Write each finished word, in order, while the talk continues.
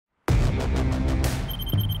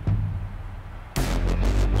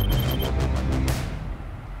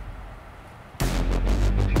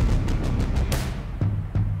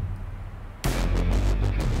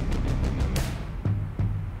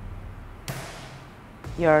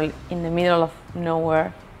You're in the middle of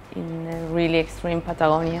nowhere in a really extreme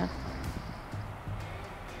Patagonia.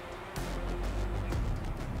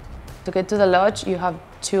 To get to the lodge, you have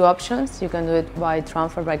two options. You can do it by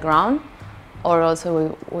transfer by ground or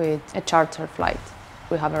also with a charter flight.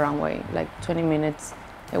 We have a runway like 20 minutes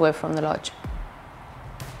away from the lodge.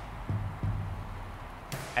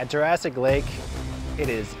 At Jurassic Lake, it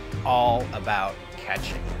is all about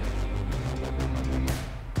catching.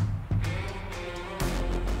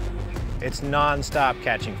 It's non-stop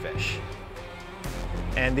catching fish.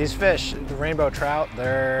 And these fish, the rainbow trout,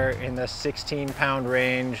 they're in the 16-pound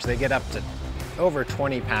range. They get up to over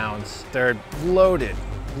 20 pounds. They're loaded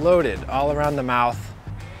all around the mouth.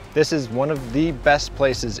 This is one of the best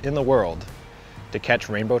places in the world to catch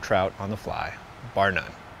rainbow trout on the fly, bar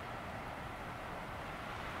none.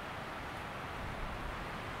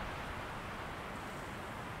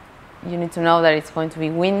 You need to know that it's going to be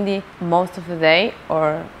windy most of the day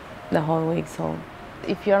or the whole week. So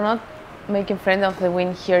if you're not making friends of the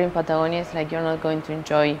wind here in Patagonia, it's like you're not going to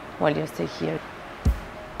enjoy while you stay here.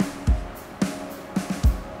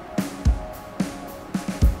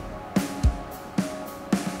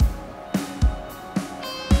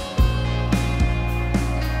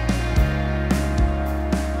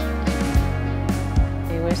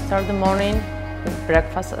 We start the morning with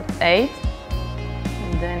breakfast at 8.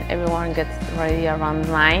 Then everyone gets ready around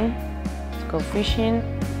 9 to go fishing.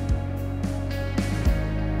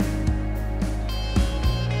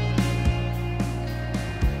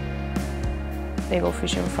 They go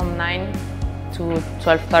fishing from 9 to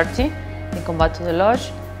 12:30. They come back to the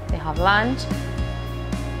lodge, they have lunch.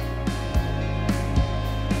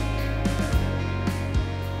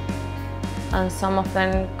 And some of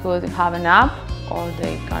them could have a nap or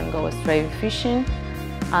they can go straight fishing.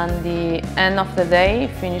 And the end of the day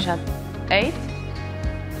finish at 8.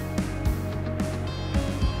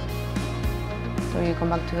 So you come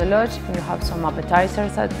back to the lodge, you have some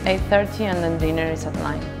appetizers at 8:30 and then dinner is at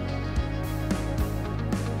 9.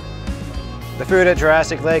 The food at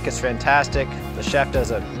Jurassic Lake is fantastic. The chef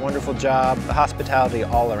does a wonderful job. The hospitality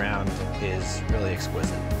all around is really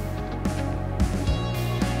exquisite.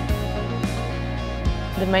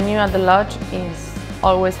 The menu at the lodge is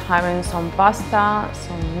always having some pasta,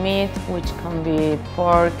 some meat, which can be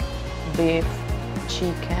pork, beef,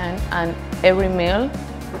 chicken, and every meal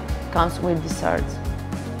comes with desserts.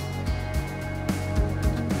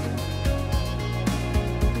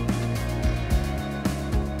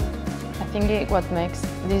 I think what makes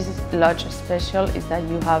this lodge special is that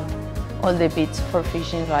you have all the beats for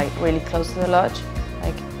fishing like really close to the lodge.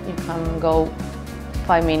 Like you can go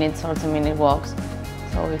 5 minutes or 10-minute walks.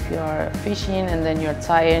 So if you are fishing and then you're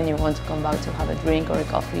tired and you want to come back to have a drink or a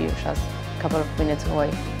coffee, you're just a couple of minutes away.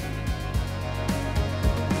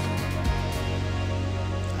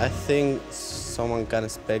 I think someone can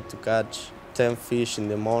expect to catch 10 fish in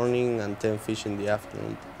the morning and 10 fish in the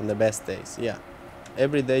afternoon on the best days, yeah.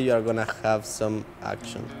 Every day you are gonna have some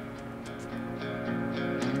action.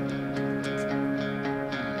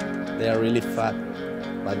 They are really fat,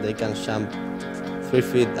 but they can jump 3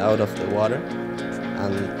 feet out of the water.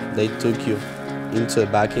 And they took you into the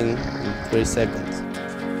backing in 3 seconds.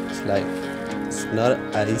 It's not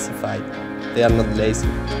an easy fight. They are not lazy,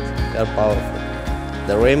 they are powerful.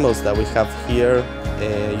 The rainbows that we have here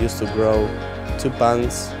used to grow 2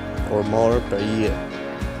 pounds or more per year.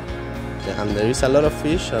 And there is a lot of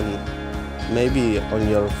fish, and maybe on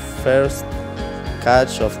your first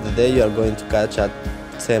catch of the day you are going to catch at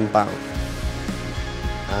 10 pounds.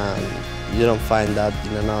 And you don't find that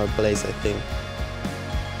in another place, I think.